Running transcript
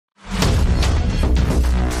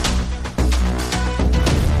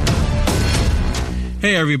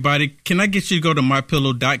Hey, everybody. Can I get you to go to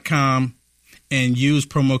mypillow.com and use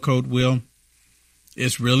promo code WILL?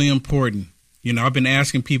 It's really important. You know, I've been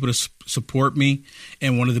asking people to support me,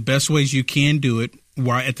 and one of the best ways you can do it,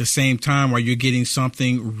 while at the same time while you're getting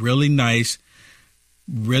something really nice,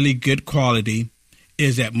 really good quality,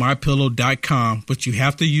 is at mypillow.com. But you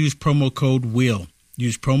have to use promo code WILL.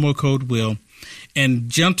 Use promo code WILL. And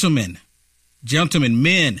gentlemen,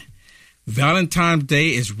 men, Valentine's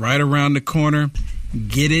Day is right around the corner.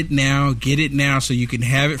 Get it now so you can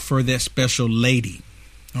have it for that special lady,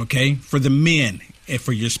 okay? For the men and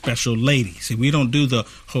for your special lady. See, we don't do the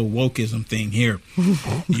whole wokeism thing here.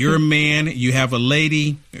 You're a man, you have a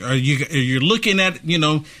lady, or you're looking at,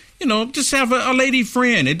 just have a lady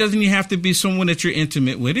friend. It doesn't even have to be someone that you're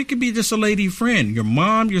intimate with. It could be just a lady friend, your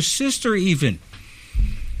mom, your sister even.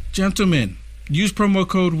 Gentlemen, use promo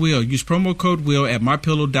code WILL. Use promo code WILL at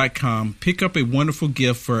mypillow.com. Pick up a wonderful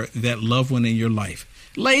gift for that loved one in your life.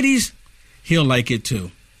 Ladies, he'll like it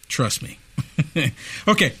too. Trust me.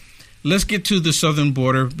 Okay, let's get to the southern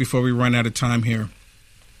border before we run out of time here.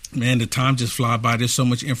 Man, the time just fly by. There's so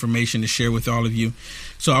much information to share with all of you.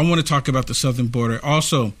 So I want to talk about the southern border.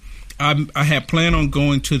 Also, I had planned on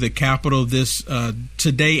going to the Capitol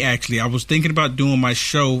today, actually. I was thinking about doing my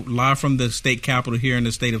show live from the state capitol here in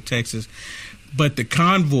the state of Texas. But the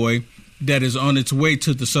convoy that is on its way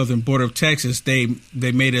to the southern border of Texas, they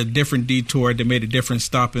made a different detour. They made a different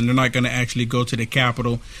stop, and they're not going to actually go to the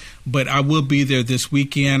Capitol. But I will be there this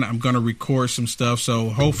weekend. I'm going to record some stuff. So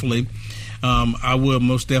hopefully I will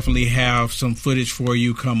most definitely have some footage for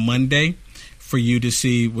you come Monday for you to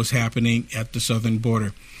see what's happening at the southern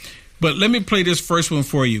border. But let me play this first one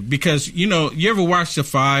for you because, you ever watch The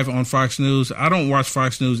Five on Fox News? I don't watch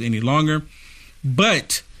Fox News any longer,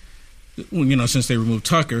 but, since they removed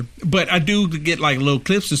Tucker. But I do get like little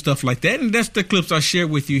clips and stuff like that, and that's the clips I share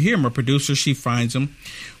with you here. My producer, she finds them.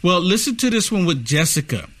 Well, listen to this one with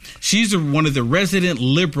Jessica. She's one of the resident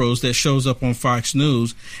liberals that shows up on Fox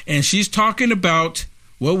News, and she's talking about,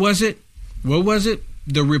 what was it?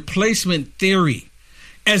 The replacement theory.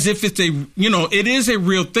 As if it's it is a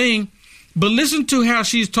real thing, but listen to how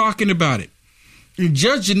she's talking about it. And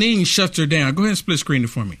Judge Janine shuts her down. Go ahead and split screen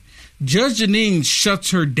it for me. Judge Janine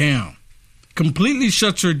shuts her down, completely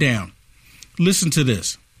shuts her down. Listen to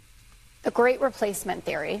this. The great replacement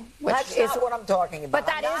theory, which That's is not what I'm talking about. But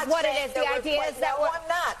that is what it is. The idea is that I'm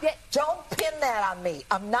not. Don't pin that on me.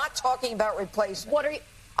 I'm not talking about replacement. What are you?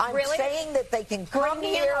 I'm really? saying that they can come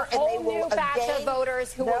Bringing in here a and they whole will new batch of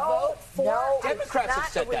voters who will vote for. Democrats have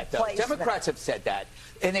said that, though. Democrats have said that.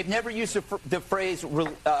 And they've never used the phrase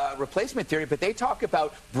replacement theory, but they talk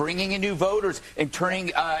about bringing in new voters and turning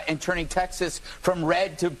Texas from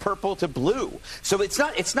red to purple to blue. So it's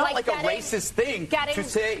not like a racist thing to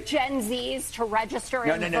say Gen Zs to register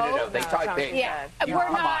and vote. No. They talk. We're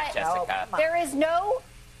not. Jessica. There is no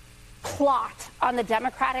plot on the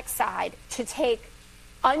Democratic side to take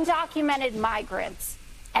undocumented migrants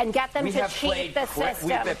and get them to cheat the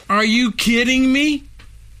system. Are you kidding me?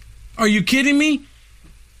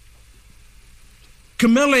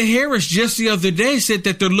 Kamala Harris just the other day said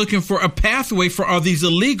that they're looking for a pathway for all these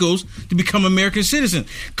illegals to become American citizens.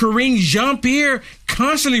 Karine Jean-Pierre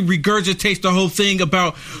constantly regurgitates the whole thing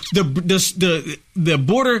about the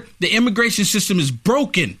border, the immigration system is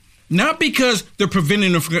broken. Not because they're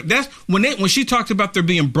preventing them from. That's when she talks about they're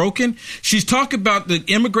being broken. She's talking about the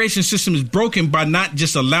immigration system is broken by not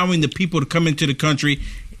just allowing the people to come into the country,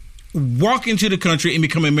 walk into the country, and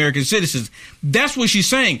become American citizens. That's what she's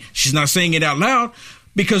saying. She's not saying it out loud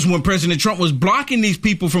because when President Trump was blocking these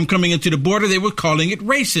people from coming into the border, they were calling it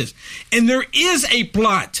racist. And there is a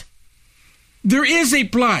plot. There is a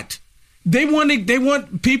plot. They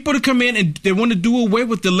want people to come in and they want to do away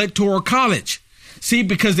with the Electoral College. See,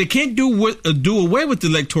 because they can't do away with the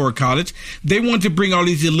Electoral College, they want to bring all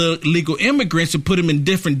these illegal immigrants and put them in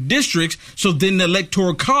different districts, so then the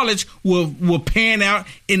Electoral College will pan out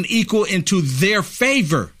and equal into their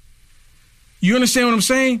favor. You understand what I'm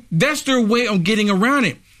saying? That's their way of getting around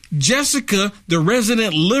it. Jessica, the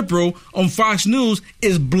resident liberal on Fox News,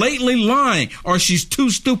 is blatantly lying, or she's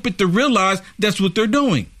too stupid to realize that's what they're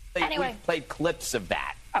doing. Anyway. We played clips of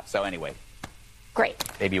that. So anyway. Great.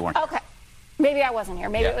 Maybe you weren't. Okay. Maybe I wasn't here.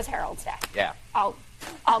 Maybe it was Harold's day. Yeah. I'll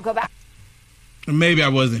go back. Maybe I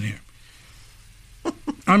wasn't here.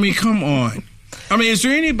 I mean, come on. I mean, is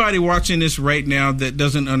there anybody watching this right now that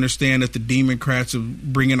doesn't understand that the Democrats are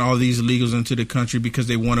bringing all these illegals into the country because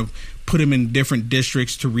they want to put them in different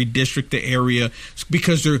districts to redistrict the area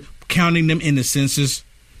because they're counting them in the census?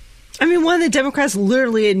 I mean, one of the Democrats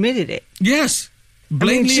literally admitted it. Yes.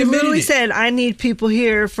 Blatantly she literally admitted it. said, I need people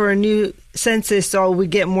here for a new census so we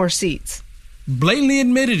get more seats. Blatantly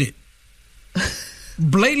admitted it.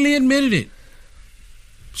 Blatantly admitted it.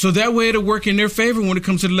 So that way it'll work in their favor when it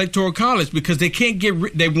comes to the Electoral College, because they can't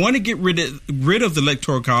they want to get rid of the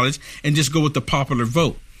Electoral College and just go with the popular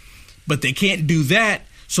vote. But they can't do that.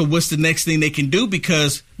 So what's the next thing they can do?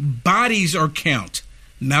 Because bodies are count,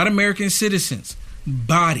 not American citizens,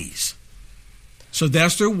 bodies. So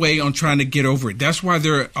that's their way on trying to get over it. That's why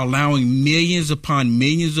they're allowing millions upon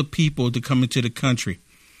millions of people to come into the country.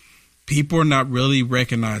 People are not really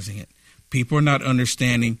recognizing it. People are not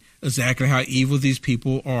understanding exactly how evil these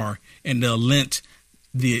people are and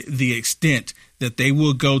the extent that they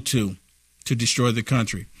will go to destroy the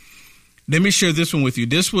country. Let me share this one with you.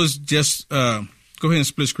 This was just, go ahead and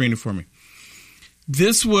split screen it for me.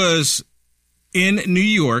 This was in New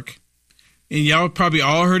York, and y'all probably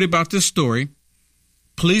all heard about this story.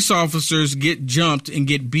 Police officers get jumped and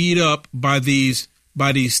get beat up by these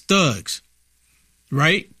thugs,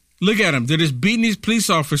 right? Look at them. They're just beating these police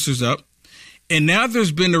officers up. And now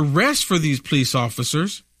there's been arrests for these police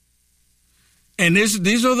officers. And these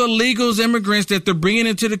are the illegals, immigrants that they're bringing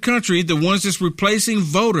into the country, the ones that's replacing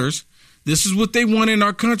voters. This is what they want in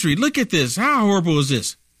our country. Look at this. How horrible is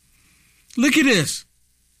this? Look at this.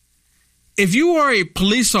 If you are a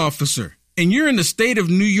police officer and you're in the state of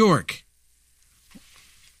New York,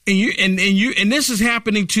 and this is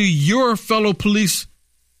happening to your fellow police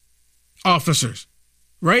officers,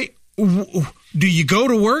 right? Do you go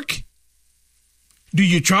to work? Do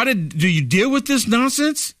you deal with this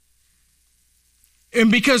nonsense? And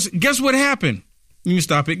because guess what happened? Let me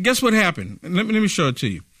stop it. Guess what happened? Let me show it to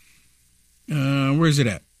you. Where is it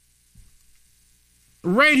at?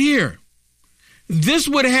 Right here. This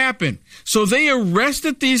would happen. So they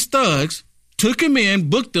arrested these thugs, took them in,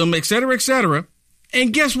 booked them, et cetera, et cetera.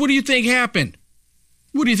 And guess what do you think happened?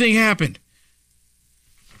 What do you think happened?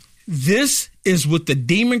 This is what the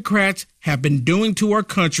Democrats have been doing to our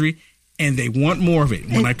country, and they want more of it.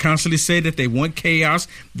 When I constantly say that they want chaos,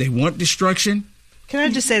 they want destruction. Can I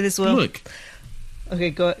just say this, Will? Look. Okay,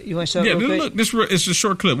 go. You want to show it real quick? Look, it's a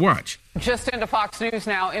short clip. Watch. Just into Fox News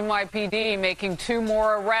now, NYPD making 2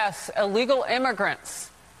 more arrests, illegal immigrants,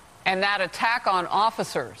 and that attack on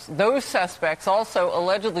officers. Those suspects also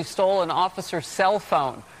allegedly stole an officer's cell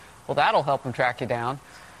phone. Well, that'll help them track you down.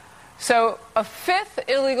 So a 5th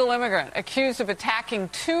illegal immigrant accused of attacking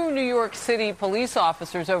 2 New York City police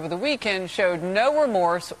officers over the weekend showed no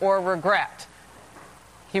remorse or regret.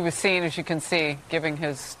 He was seen, as you can see, giving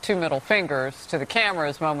his 2 middle fingers to the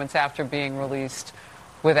cameras moments after being released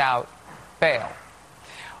without bail.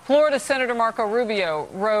 Florida Senator Marco Rubio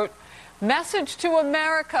wrote, "Message to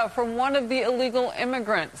America from one of the illegal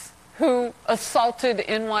immigrants who assaulted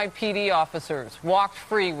NYPD officers, walked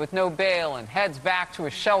free with no bail, and heads back to a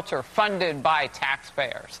shelter funded by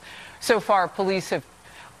taxpayers." So far, police have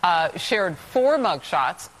shared 4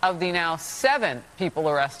 mugshots of the now 7 people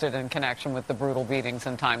arrested in connection with the brutal beatings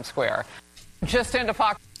in Times Square. Just into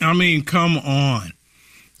Fox. I mean, come on.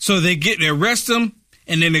 So they arrest them,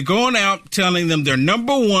 and then they're going out telling them they're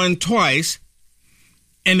number 1 twice,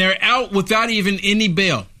 and they're out without even any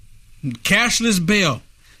bail, cashless bail.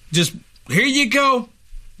 Just, here you go.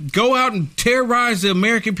 Go out and terrorize the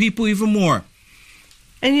American people even more.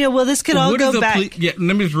 And, this could all go back. Let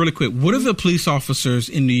me just really quick. What are the police officers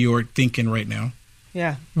in New York thinking right now?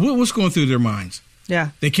 Yeah. What's going through their minds? Yeah.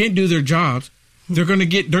 They can't do their jobs. They're going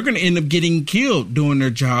to end up getting killed doing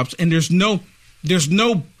their jobs. And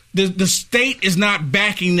the state is not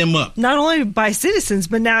backing them up. Not only by citizens,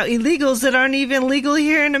 but now illegals that aren't even legal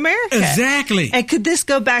here in America. Exactly. And could this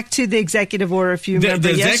go back to the executive order, if you remember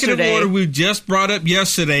the executive order we just brought up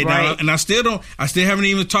yesterday. Right. Now, and I still haven't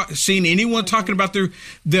even seen anyone talking about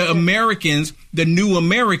the Americans, the new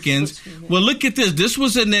Americans. Well, look at this. This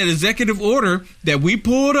was in that executive order that we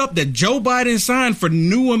pulled up that Joe Biden signed for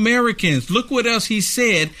new Americans. Look what else he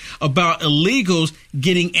said about illegals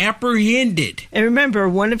getting apprehended. And remember,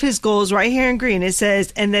 one of his goals right here in green, it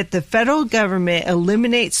says, and that the federal government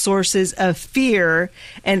eliminates sources of fear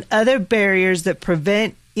and other barriers that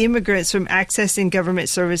prevent immigrants from accessing government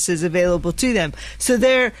services available to them. So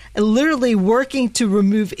they're literally working to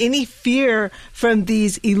remove any fear from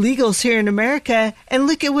these illegals here in America. And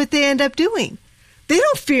look at what they end up doing. They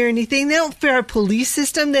don't fear anything. They don't fear our police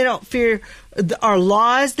system. They don't fear our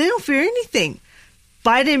laws. They don't fear anything.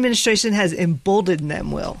 Biden administration has emboldened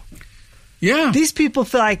them, Will. Yeah. These people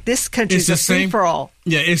feel like this country is a free-for-all.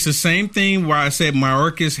 Yeah, it's the same thing where I said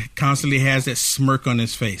Mayorkas constantly has that smirk on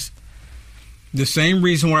his face. The same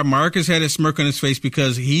reason why Mayorkas had a smirk on his face,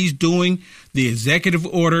 because he's doing the executive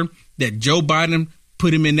order that Joe Biden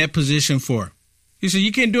put him in that position for. He said,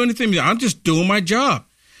 you can't do anything. I'm just doing my job.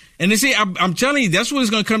 And they say, I'm telling you, that's what it's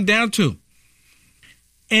going to come down to.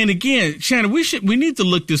 And again, Shannon, we need to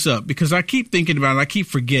look this up because I keep thinking about it. I keep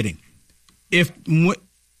forgetting. If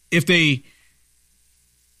they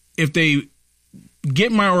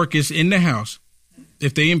get Mayorkas in the House,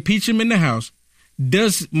 if they impeach him in the House,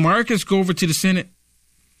 does Mayorkas go over to the Senate?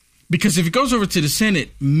 Because if it goes over to the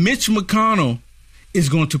Senate, Mitch McConnell is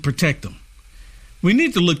going to protect them. We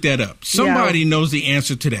need to look that up. Somebody knows the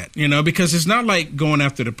answer to that, because it's not like going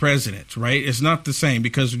after the president, right? It's not the same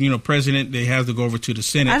because, president, they have to go over to the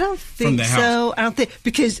Senate. I don't think from the House. So. I don't think,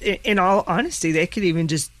 because in all honesty, they could even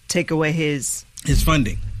just take away his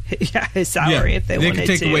funding. Yeah, his salary if they wanted to. They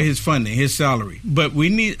could take away his funding, his salary. But we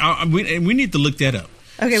need to look that up.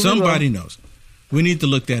 Okay, somebody knows. We need to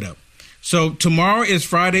look that up. So tomorrow is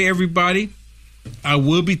Friday, everybody. I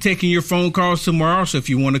will be taking your phone calls tomorrow. So if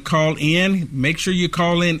you want to call in, make sure you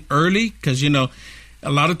call in early because, a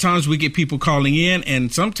lot of times we get people calling in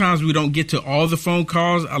and sometimes we don't get to all the phone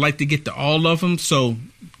calls. I like to get to all of them. So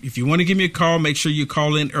if you want to give me a call, make sure you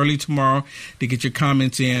call in early tomorrow to get your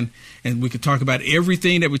comments in. And we can talk about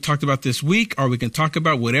everything that we talked about this week, or we can talk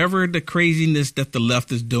about whatever the craziness that the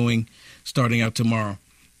left is doing starting out tomorrow.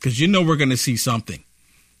 Because we're going to see something.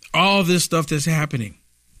 All this stuff that's happening.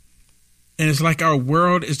 And it's like our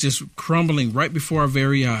world is just crumbling right before our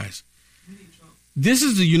very eyes. This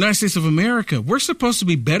is the United States of America. We're supposed to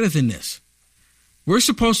be better than this. We're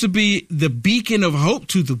supposed to be the beacon of hope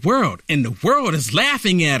to the world. And the world is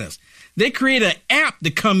laughing at us. They create an app to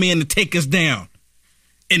come in and take us down.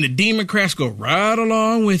 And the Democrats go right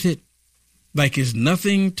along with it. Like it's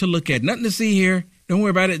nothing to look at, nothing to see here. Don't worry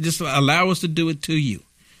about it. Just allow us to do it to you.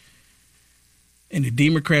 And the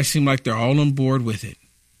Democrats seem like they're all on board with it.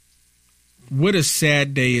 What a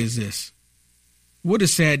sad day is this. What a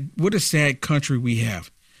sad country we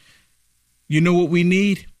have. You know what we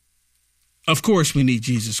need? Of course we need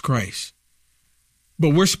Jesus Christ. But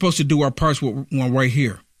we're supposed to do our parts right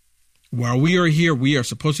here. While we are here, we are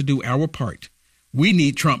supposed to do our part. We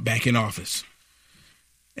need Trump back in office.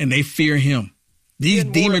 And they fear him. These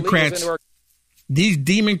Democrats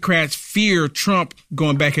fear Trump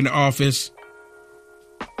going back into office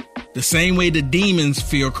the same way the demons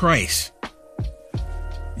fear Christ.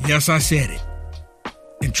 Yes, I said it.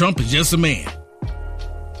 And Trump is just a man.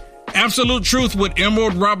 Absolute Truth with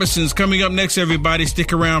Emerald Robinson's coming up next, everybody.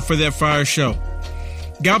 Stick around for that fire show.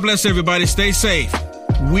 God bless everybody. Stay safe.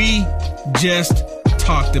 We just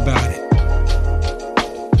talked about it.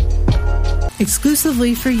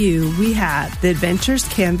 Exclusively for you, we have the Adventures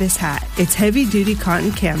Canvas Hat. It's heavy-duty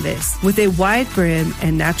cotton canvas with a wide brim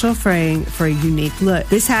and natural fraying for a unique look.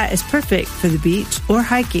 This hat is perfect for the beach or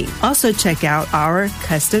hiking. Also check out our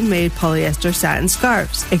custom-made polyester satin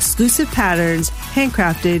scarves. Exclusive patterns,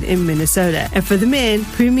 handcrafted in Minnesota. And for the men,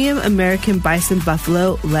 premium American Bison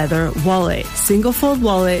Buffalo leather wallet. Single-fold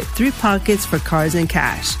wallet, 3 pockets for cards and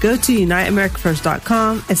cash. Go to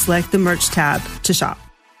UniteAmericaFirst.com and select the merch tab to shop.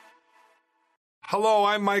 Hello,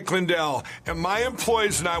 I'm Mike Lindell, and my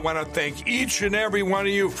employees and I want to thank each and every one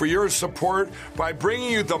of you for your support by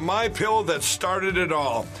bringing you the MyPillow that started it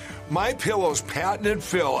all. MyPillow's patented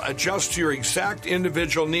fill adjusts to your exact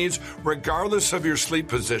individual needs regardless of your sleep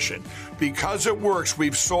position. Because it works,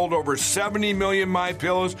 we've sold over 70 million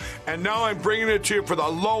MyPillows, and now I'm bringing it to you for the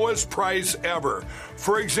lowest price ever.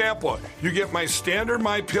 For example, you get my standard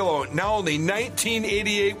MyPillow, now only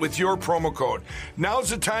 $19.88 with your promo code. Now's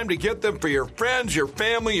the time to get them for your friends, your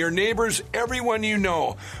family, your neighbors, everyone you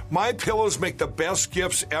know. MyPillows make the best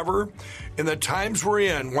gifts ever. In the times we're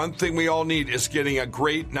in, one thing we all need is getting a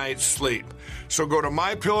great night's sleep. So go to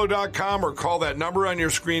MyPillow.com or call that number on your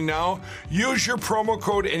screen now. Use your promo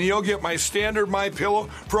code and you'll get my standard MyPillow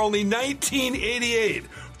for only $19.88.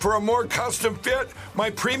 For a more custom fit, my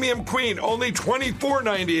Premium Queen, only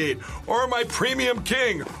 $24.98. Or my Premium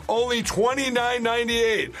King, only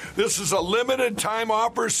 $29.98. This is a limited time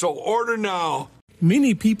offer, so order now.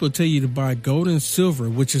 Many people tell you to buy gold and silver,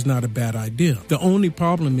 which is not a bad idea. The only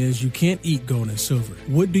problem is you can't eat gold and silver.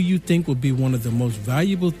 What do you think will be one of the most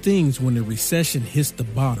valuable things when the recession hits the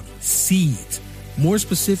bottom? Seeds. More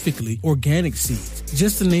specifically, organic seeds.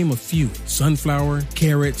 Just to name a few: sunflower,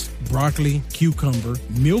 carrots, broccoli, cucumber,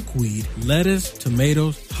 milkweed, lettuce,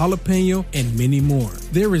 tomatoes, jalapeno, and many more.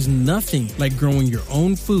 There is nothing like growing your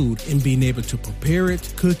own food and being able to prepare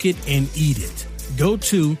it, cook it, and eat it. Go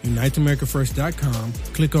to UniteAmericaFirst.com,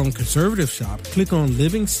 click on Conservative Shop, click on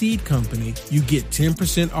Living Seed Company. You get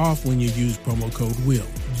 10% off when you use promo code WILL.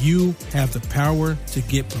 You have the power to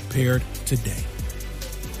get prepared today.